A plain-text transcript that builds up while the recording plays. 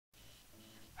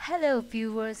Hello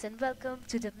viewers and welcome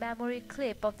to the memory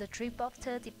clip of the trip of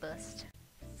 31st.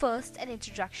 First, an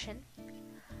introduction.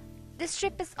 This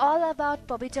trip is all about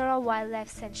Pobitora Wildlife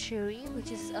Sanctuary, which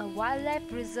is a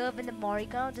wildlife reserve in the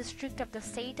Morrigaon district of the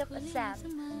state of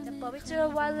Assam. The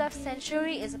Pobitora Wildlife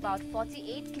Sanctuary is about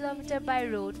 48 km by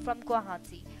road from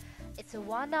Guwahati. It's a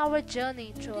 1-hour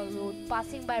journey through a road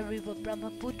passing by river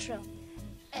Brahmaputra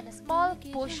and a small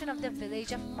portion of the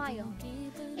village of Maya.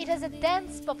 It has a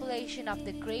dense population of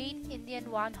the great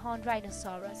Indian one-horned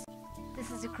rhinoceros.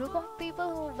 This is a group of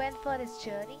people who went for this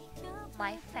journey,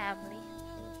 my family.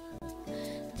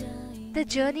 The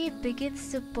journey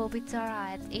begins to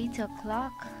Pobitora at 8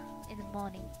 o'clock in the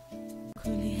morning.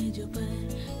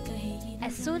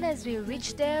 As soon as we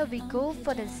reach there, we go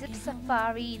for the zip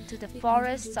safari into the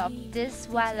forests of this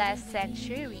wildlife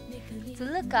sanctuary to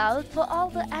look out for all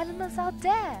the animals out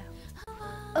there.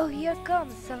 Oh, here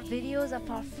comes some videos of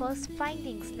our first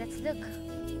findings. Let's look.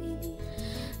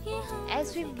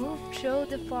 As we move through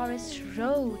the forest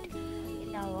road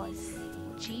in our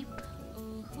jeep,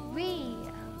 we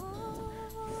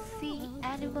see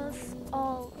animals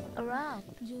all around,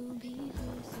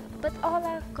 but all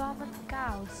are common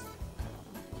cows.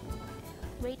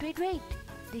 Wait,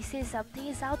 they say something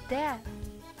is out there.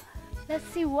 Let's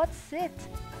see what's it.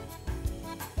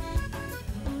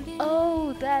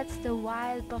 Oh, that's the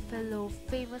wild buffalo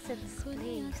famous in this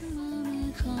place.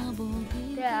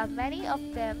 There are many of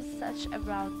them such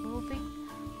around moving,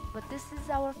 but this is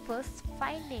our first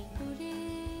finding.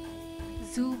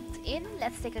 Zoomed in,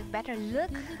 let's take a better look,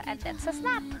 and that's a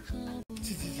snap.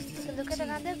 Take a look at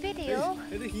another video.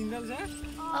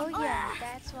 Oh yeah,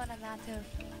 that's one another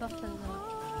buffalo.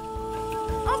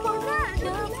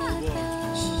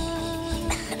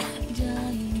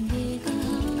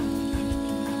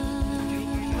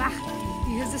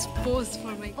 He has this pose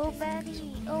for my Oh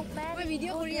many,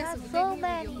 there are so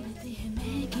many.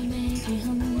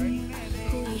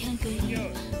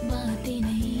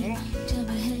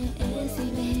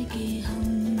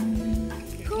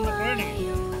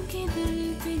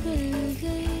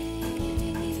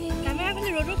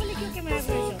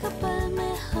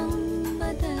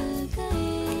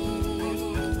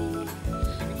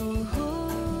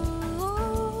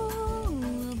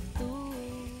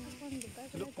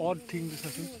 Odd thing this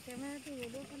happened.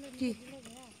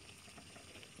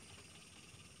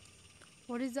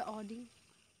 What is the odding?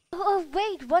 Oh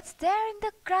wait, what's there in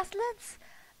the grasslands?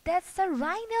 That's the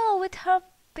rhino with her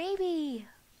baby.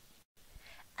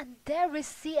 And there we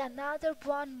see another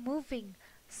one moving,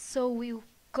 so we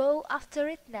go after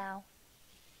it now.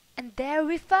 And there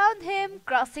we found him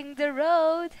crossing the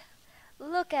road.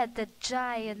 Look at the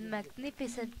giant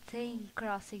magnificent thing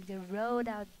crossing the road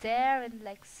out there in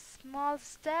like small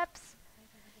steps.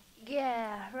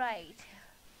 Yeah, right.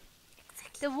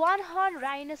 The one-horned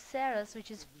rhinoceros, which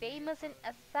is famous in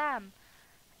Assam,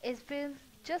 is been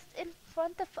just in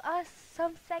front of us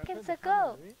some seconds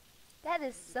ago. That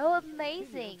is so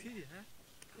amazing.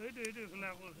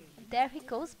 There he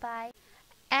goes by.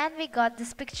 And we got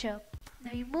this picture.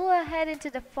 Now we move ahead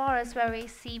into the forest where we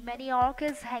see many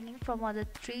orchids hanging from other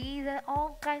trees and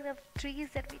all kinds of trees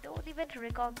that we don't even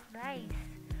recognize.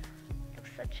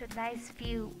 Looks such a nice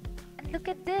view. And look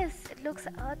at this, it looks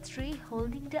a tree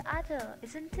holding the other,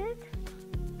 isn't it?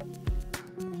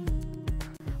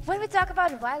 When we talk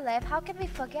about wildlife, how can we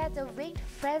forget the winged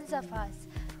friends of us?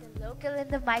 The local and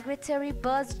the migratory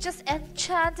birds just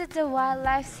enchanted the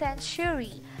wildlife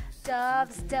sanctuary.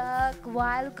 Doves, duck,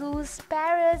 wild goose,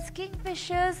 parrots,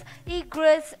 kingfishers,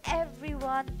 egrets,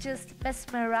 everyone just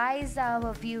mesmerized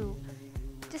our view.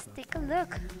 Just take a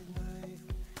look.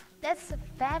 That's a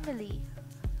family.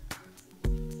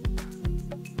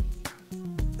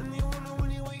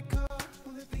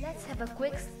 Let's have a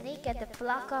quick sneak at the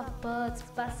flock of birds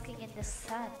basking in the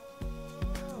sun.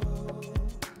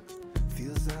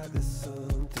 Feels like there's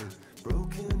something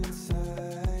broken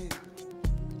inside.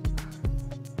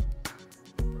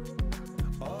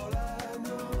 All I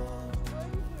know.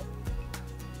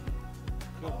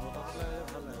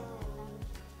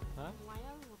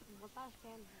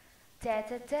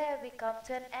 There we come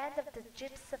to an end of the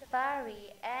jeep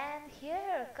safari, and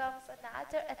here comes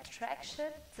another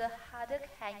attraction, the Haddock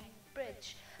Hanging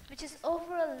Bridge, which is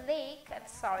over a lake. I'm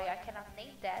sorry, I cannot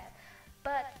name that,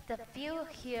 but the view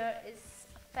here is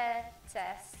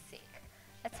fantastic.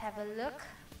 Let's have a look.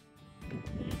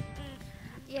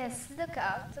 Yes, look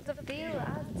out to the view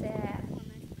out there.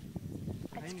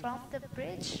 It's from the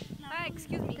bridge.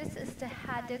 Excuse me. This is the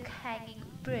Haddock Hanging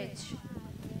Bridge.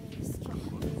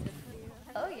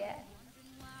 Oh yeah.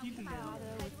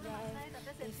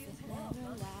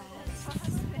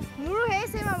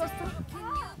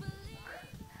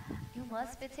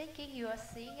 must be thinking you are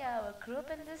seeing our group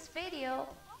in this video.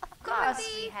 Of course,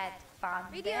 we had fun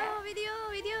Video, there.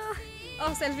 video.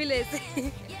 Oh, selfie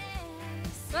लेते.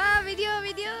 Wow, video.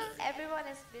 Everyone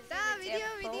is busy Da, with their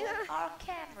video. phone or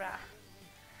camera.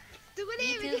 तू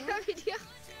Me video.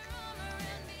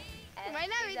 And Why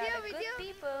not these are video, the good video?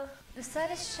 people. The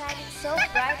sun is shining so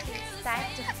brightly, it's time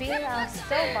to fill our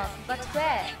stomach. But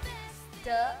where?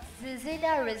 The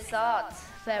Zizina Resort,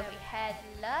 where we had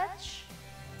lunch,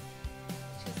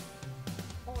 which is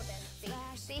more than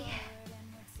tasty,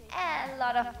 and a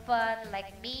lot of fun,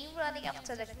 like me running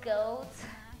after the goats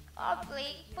or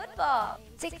playing football.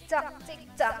 Tick tock,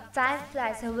 time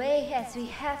flies away as we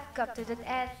have come to the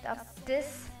end of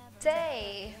this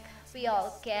day. We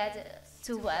all gather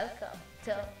to welcome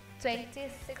the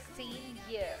 2016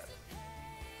 year.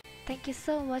 Thank you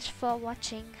so much for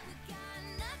watching.